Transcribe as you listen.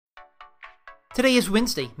Today is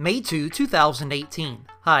Wednesday, May 2, 2018.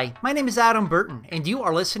 Hi, my name is Adam Burton, and you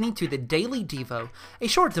are listening to the Daily Devo, a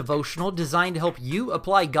short devotional designed to help you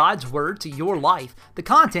apply God's Word to your life. The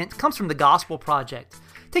content comes from the Gospel Project.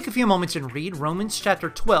 Take a few moments and read Romans chapter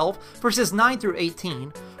 12, verses 9 through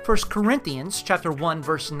 18, 1 Corinthians chapter 1,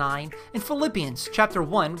 verse 9, and Philippians chapter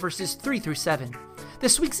 1, verses 3 through 7.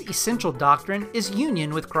 This week's essential doctrine is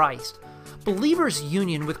union with Christ. Believers'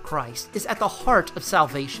 union with Christ is at the heart of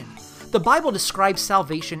salvation. The Bible describes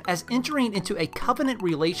salvation as entering into a covenant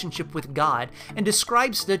relationship with God and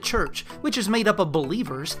describes the church, which is made up of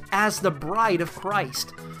believers, as the bride of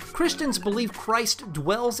Christ. Christians believe Christ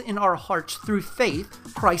dwells in our hearts through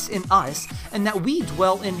faith, Christ in us, and that we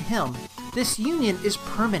dwell in Him. This union is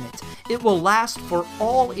permanent. It will last for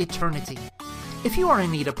all eternity. If you are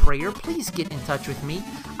in need of prayer, please get in touch with me.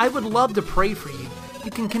 I would love to pray for you. You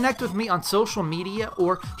can connect with me on social media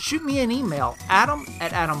or shoot me an email,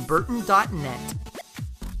 adam@adamburton.net.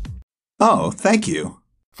 Oh, thank you.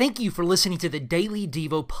 Thank you for listening to the Daily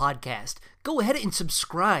Devo podcast. Go ahead and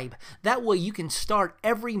subscribe. That way you can start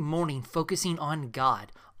every morning focusing on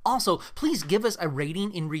God. Also, please give us a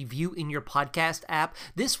rating and review in your podcast app.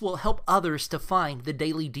 This will help others to find the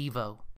Daily Devo.